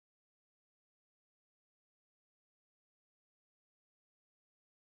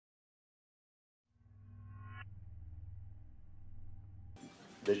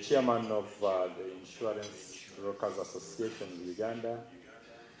the chairman of the Insurance Brokers Association of Uganda,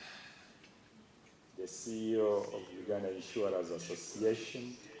 the CEO of Uganda Insurers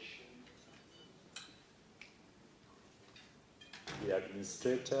Association, the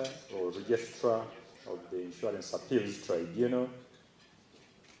administrator or registrar of the Insurance Appeals Tribunal,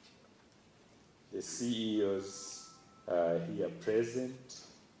 the CEOs here present,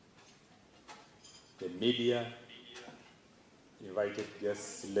 the media, invited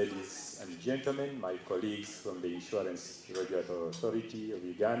guests, ladies and gentlemen, my colleagues from the Insurance Regulatory Authority of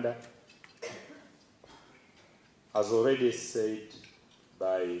Uganda. As already said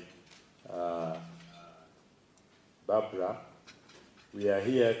by Barbara, we are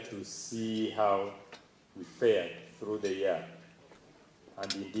here to see how we fared through the year.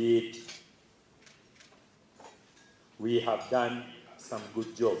 And indeed, we have done some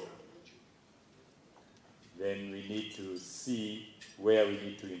good job. Then we need to see where we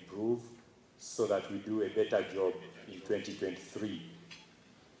need to improve so that we do a better job in 2023.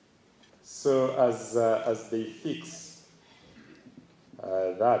 So as they fix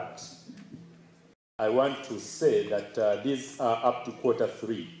that, I want to say that these are up to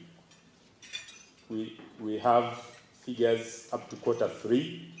Q3. We have figures up to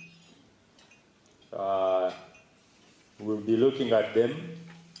Q3. We'll be looking at them.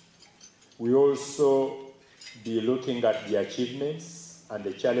 We also be looking at the achievements and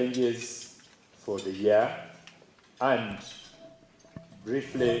the challenges for the year and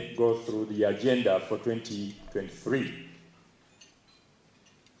briefly go through the agenda for 2023.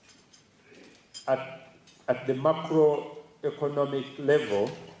 At the macroeconomic level,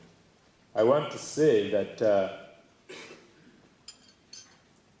 I want to say that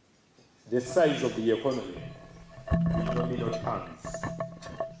the size of the economy in nominal terms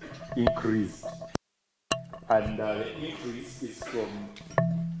increased. And the increase is from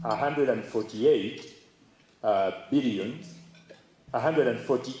 148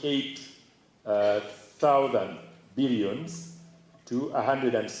 thousand billions to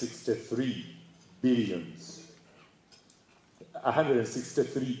 163 billions.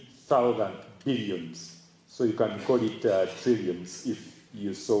 163,000 billions. So you can call it trillions if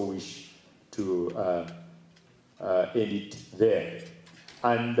you so wish to end it there.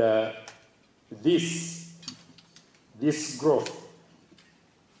 And this growth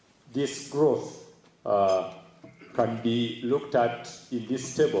can be looked at in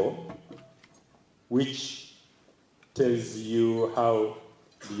this table, which tells you how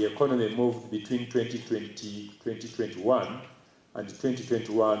the economy moved between 2021 and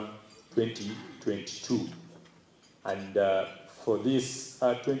 2022. And for this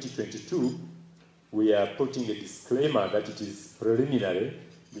 2022, we are putting a disclaimer that it is preliminary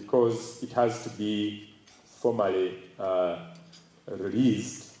because it has to be formally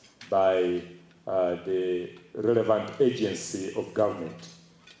released by the relevant agency of government.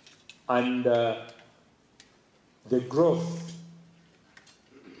 And the growth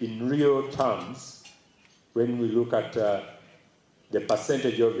in real terms, when we look at the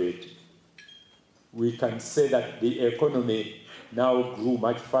percentage of it, we can say that the economy now grew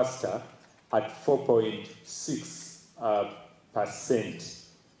much faster at 4.6%.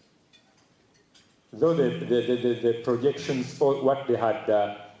 Though the projections for what they had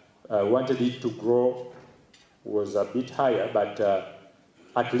wanted it to grow was a bit higher, but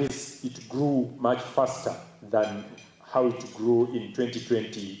at least it grew much faster than how it grew in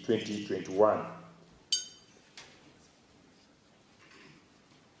 2020, 2021.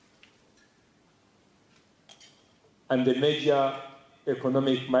 And the major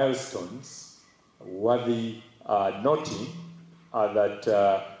economic milestones worthy noting are that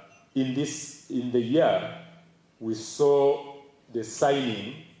in the year, we saw the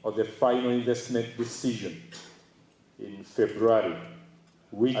signing of the final investment decision in February,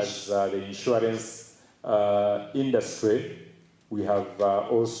 which as the insurance industry, we have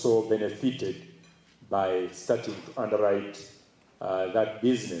also benefited by starting to underwrite that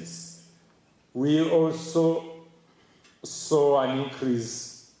business. We also saw an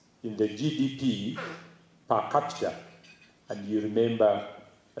increase in the GDP per capita, and you remember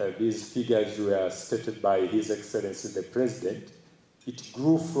these figures were stated by His Excellency the President. It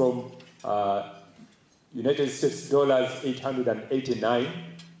grew from United States dollars 889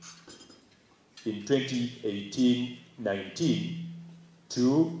 in 2018-19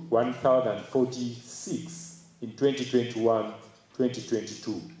 to 1,046 in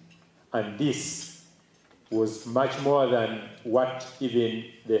 2021-2022. And this was much more than what even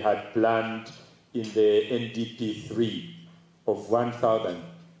they had planned in the NDP 3 of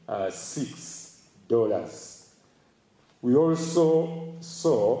 $1,006. We also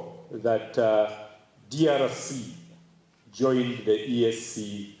saw that DRC joined the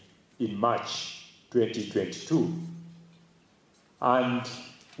ESC in March 2022. And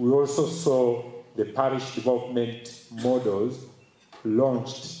we also saw the parish development models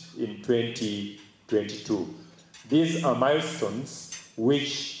launched in 2022. These are milestones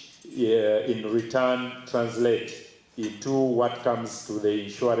which in return translate into what comes to the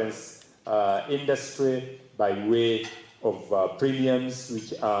insurance industry by way of premiums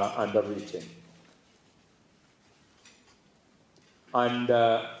which are underwritten. And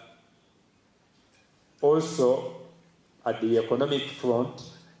also at the economic front,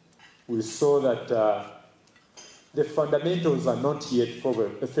 we saw that the fundamentals are not yet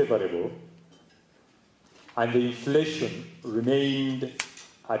favorable, and the inflation remained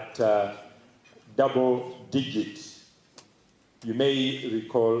at double digit. You may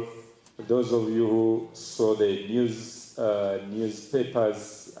recall, those of you who saw the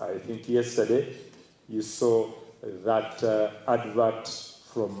newspapers, I think yesterday, you saw that advert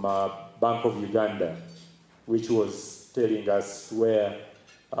from Bank of Uganda, which was telling us where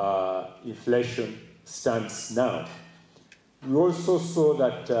inflation stands now. We also saw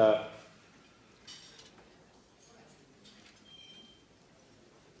that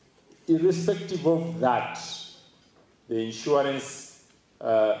irrespective of that, the insurance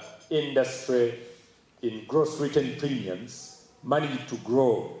industry in gross written premiums managed to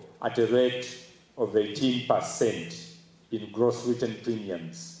grow at a rate of 18% in gross written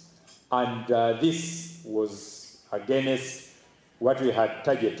premiums. And this was against what we had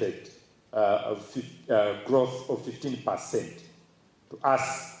targeted of growth of 15%. To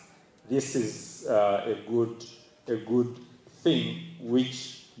us, this is a good thing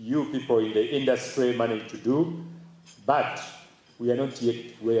which you people in the industry managed to do, but we are not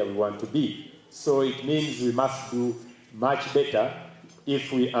yet where we want to be. So it means we must do much better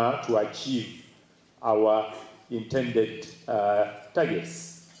if we are to achieve our intended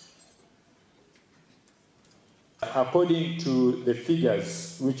targets. According to the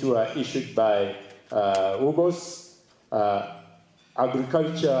figures which were issued by UBOS,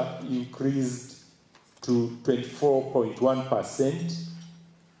 agriculture increased to 24.1%.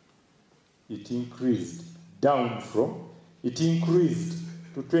 It increased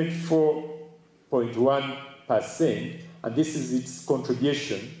to 24.1%, and this is its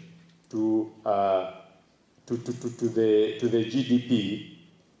contribution to the GDP.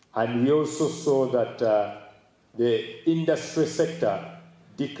 And we also saw that the industry sector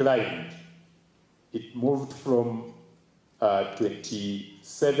declined. It moved from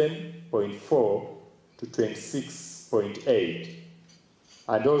 27.4 to 26.8.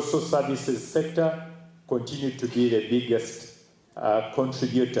 And also services sector continued to be the biggest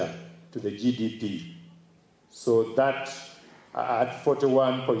contributor to the GDP. So that at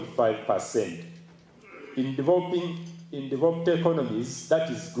 41.5%. In developed economies,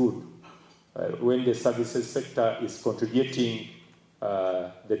 that is good. When the services sector is contributing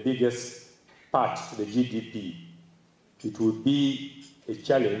the biggest part to the GDP, it would be a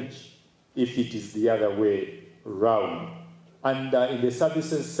challenge if it is the other way around. And in the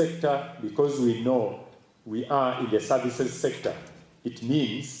services sector, because we know we are in the services sector, it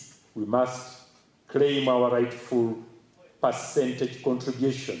means we must claim our rightful percentage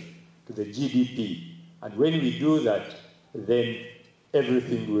contribution to the GDP. And when we do that, then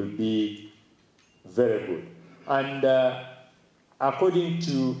everything will be very good. And according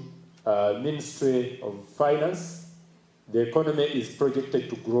to Ministry of Finance, the economy is projected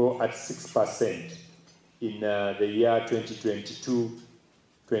to grow at 6% in the year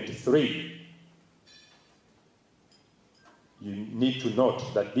 2022-23. You need to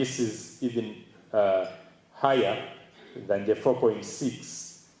note that this is even higher than the 4.6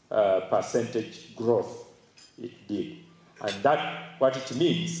 percentage growth it did. And that, what it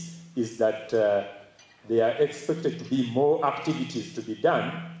means is that there are expected to be more activities to be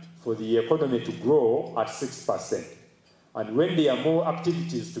done for the economy to grow at 6%. And when there are more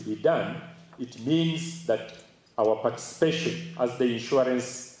activities to be done, it means that our participation as the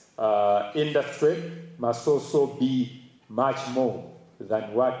insurance industry must also be much more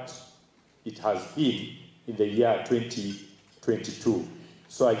than what it has been in the year 2022.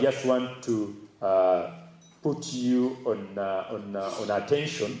 So I just want to put you on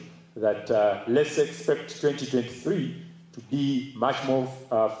attention that let's expect 2023 to be much more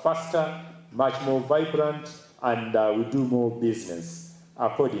faster, much more vibrant, and we do more business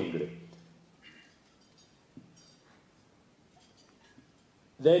accordingly.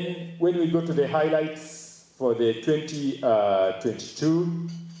 Then when we go to the highlights for the 2022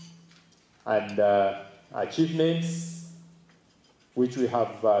 and achievements, which we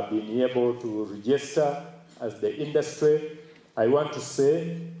have been able to register as the industry, I want to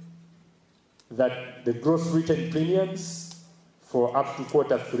say that the gross written premiums for up to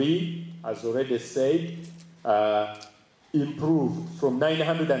Q3, as already said, improved from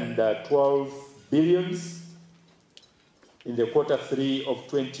 912 billions in the Q3 of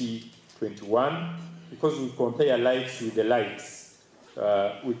 2021, because we compare likes with the likes.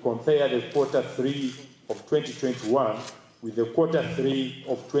 We compare the Q3 of 2021 with the Q3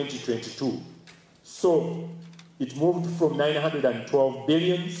 of 2022. So it moved from 912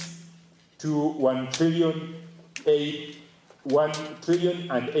 billions to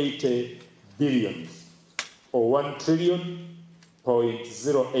 1,080 billions, or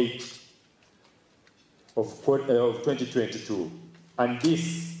 1,000,000,08 of 2022. And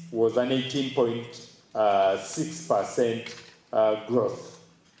this was an 18.6% growth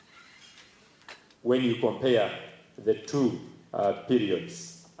when you compare the two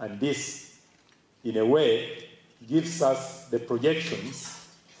periods. And this, in a way, gives us the projections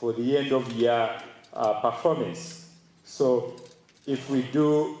for the end of year performance. So if we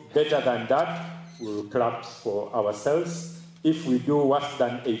do better than that, we will clap for ourselves. If we do worse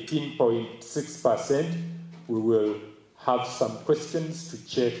than 18.6%, we will have some questions to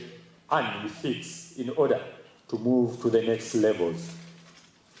check and fix in order to move to the next levels.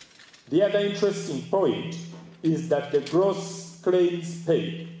 The other interesting point is that the gross claims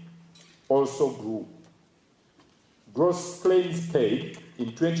paid also grew. Gross claims paid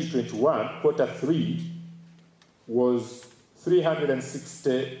in 2021, Q3, was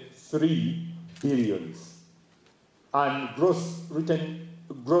 363 billions. And gross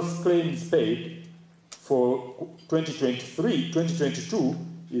claims paid for 2022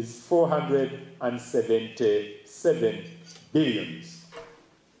 is 477 billions.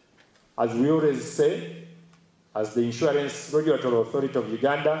 As we always say, as the Insurance Regulatory Authority of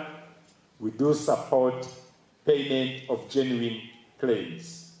Uganda, we do support payment of genuine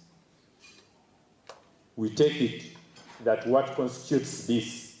claims. We take it that what constitutes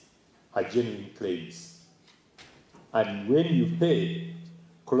this are genuine claims. And when you pay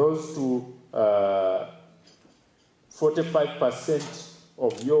close to 45%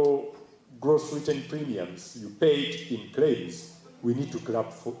 of your gross written premiums you paid in claims, we need to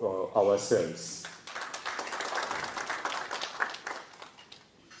clap for ourselves.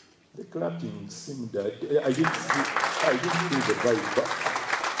 The clapping seemed that I didn't feel the vibe.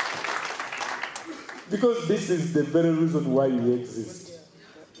 Because this is the very reason why we exist.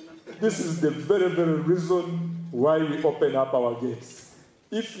 This is the very, very reason why we open up our gates.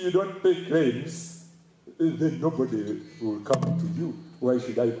 If you don't pay claims, then nobody will come to you. Why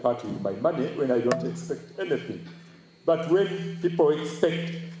should I part with my money when I don't expect anything? But when people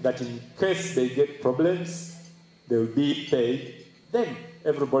expect that in case they get problems, they will be paid, then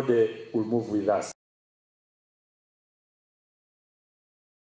everybody will move with us.